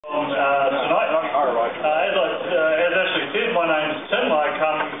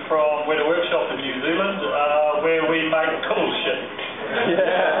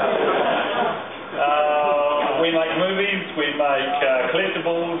We make movies, we make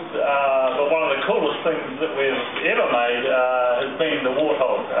collectibles, but one of the coolest things that we've ever made has been the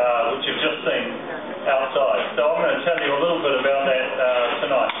Warthog, which you've just seen outside. So I'm going to tell you a little bit about that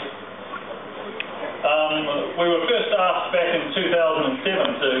tonight. We were first asked back in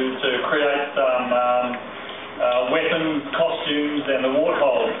 2007 to create some weapons, costumes and the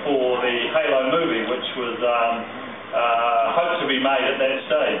Warthog for the Halo movie, which was hoped to be made at that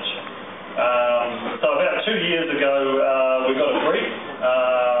stage. So about 2 years ago we got a brief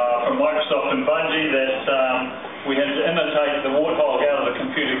from Microsoft and Bungie that we had to imitate the Warthog out of the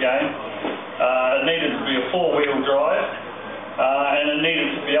computer game. It needed to be a 4-wheel drive and it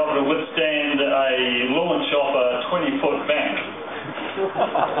needed to be able to withstand a launch off a 20-foot bank.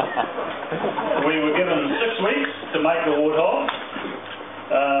 We were given 6 weeks to make the Warthog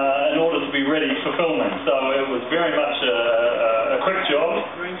in order to be ready for filming, so it was very much a quick job.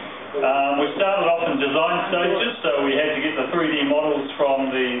 We started off in design stages, so we had to get the 3D models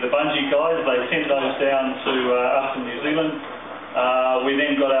from the Bungie guys. They sent those down to us in New Zealand. We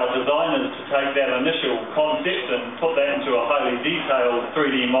then got our designers to take that initial concept and put that into a highly detailed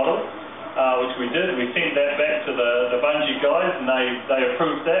 3D model, which we did. We sent that back to the Bungie guys and they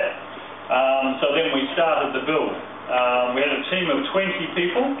approved that. So then we started the build. We had a team of 20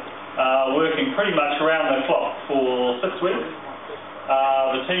 people working pretty much around the clock for 6 weeks.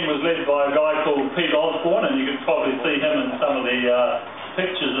 The team was led by a guy called Pete Osborne, and you can probably see him in some of the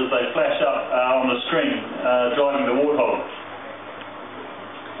pictures as they flash up on the screen driving the Warthog.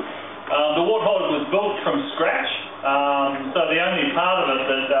 The Warthog was built from scratch, so the only part of it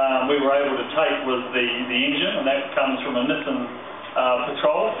that we were able to take was the engine, and that comes from a Nissan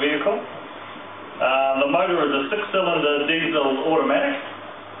Patrol vehicle. The motor is a 6-cylinder diesel automatic.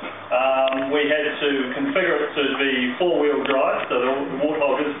 We had to configure it to be 4-wheel drive, so the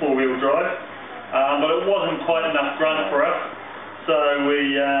Warthog is 4-wheel drive, but it wasn't quite enough grunt for us, so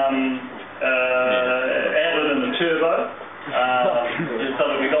we added in the turbo, so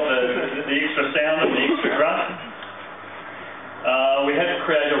that we got the extra sound and the extra grunt. We had to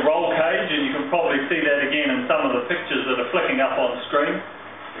create a roll cage, and you can probably see that again in some of the pictures that are flicking up on screen.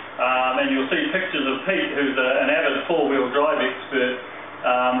 And you'll see pictures of Pete, who's an avid 4-wheel drive expert,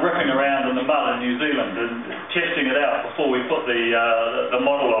 ripping around in the mud in New Zealand and testing it out before we put the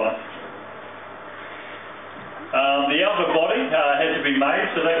model on it. The outer body had to be made,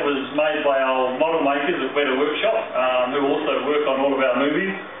 so that was made by our model makers at WETA Workshop, who also work on all of our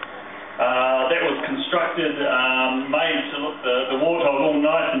movies. That was constructed, made to look the Warthog all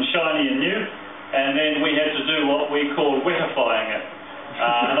nice and shiny and new, and then we had to do what we call wetifying it.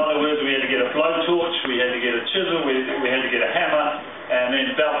 In other words, we had to get a blowtorch, we had to get a chisel, we had to get a hammer, and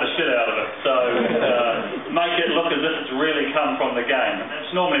then belt the shit out of it. So make it look as if it's really come from the game. That's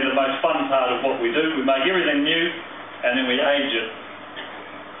normally the most fun part of what we do. We make everything new, and then we age it.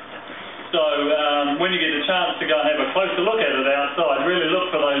 So when you get a chance to go and have a closer look at it outside, really look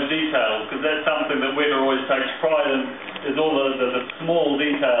for those details, because that's something that WETA always takes pride in, is all the small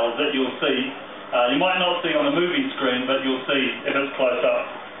details that you'll see. You might not see on the movie screen, but you'll see if it's close up.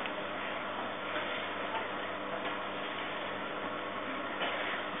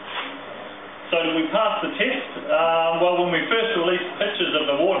 So did we pass the test? Well, when we first released pictures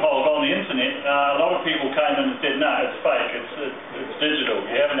of the Warthog on the internet, a lot of people came in and said, no, it's fake, it's digital,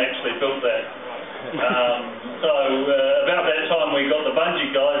 you haven't actually built that. So about that time we got the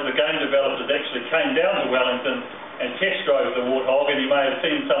Bungie guys, the game developers actually came down to Wellington and test drove the Warthog, and you may have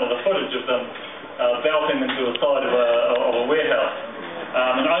seen some of the footage of them belting into the side of a warehouse.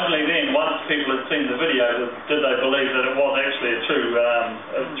 And only then, once people had seen the video, did they believe that it was actually a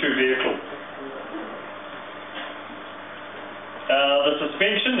true vehicle. The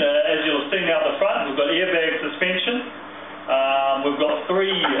suspension, as you'll have seen out the front, we've got airbag suspension. We've got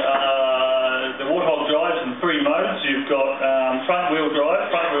the Warthog drives in 3 modes. You've got front-wheel drive,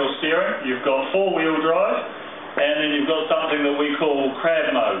 front-wheel steering. You've got 4-wheel drive. And then you've got something that we call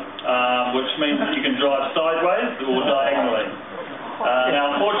crab mode, which means that you can drive sideways or diagonally.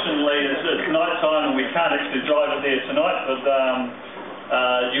 Now, unfortunately, it's night time and we can't actually drive it there tonight, but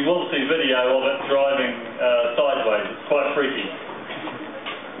you will see video of it driving sideways. It's quite freaky.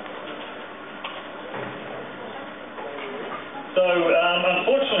 So,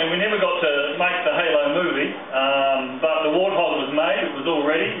 unfortunately, we never got to make the Halo movie, but the Warthog was made, it was all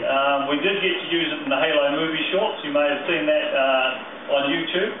ready. We did get to use it in the Halo movie shorts. You may have seen that on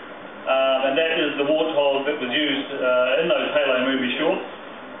YouTube, and that is the Warthog that was used in those Halo movie shorts.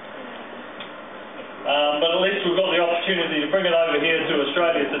 But at least we've got the opportunity to bring it over here to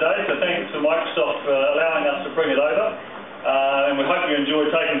Australia today, so thanks to Microsoft for allowing us to bring it over. and we hope you enjoy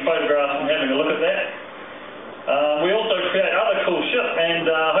taking photographs and having a look at that. We also create other cool shit, and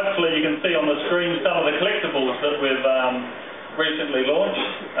hopefully you can see on the screen some of the collectibles that we've recently launched.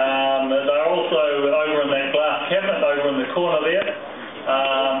 They're also over in that glass cabinet over in the corner there.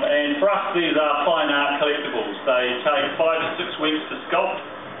 And for us, these are fine art collectibles. They take 5 to 6 weeks to sculpt.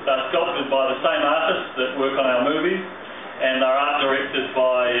 They're sculpted by the same artists that work on our movies, and they're art directed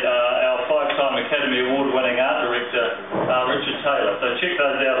by our 5-time Academy Award-winning art director, Richard Taylor. So check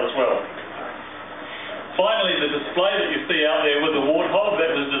those out as well. Finally, the display that you see out there with the Warthog,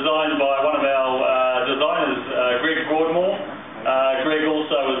 that was designed by one of our designers, Greg Broadmoor. Greg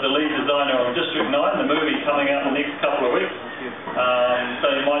also is the lead designer of District 9, the movie coming out in the next couple of weeks. So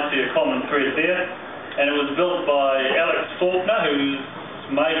you might see a common thread there. And it was built by Alex Faulkner, who's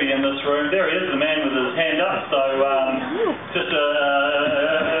maybe in this room. There he is, the man with his hand up. So just a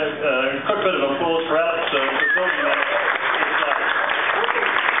quick bit of applause for Alex for building that.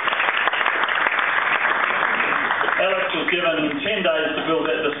 Alex was given 10 days to build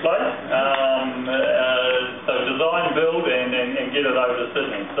that display. So design, build, and get it over to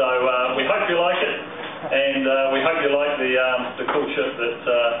Sydney. So we hope you like it, and we hope you like the cool ship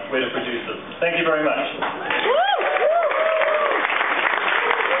that WETA produces. Thank you very much.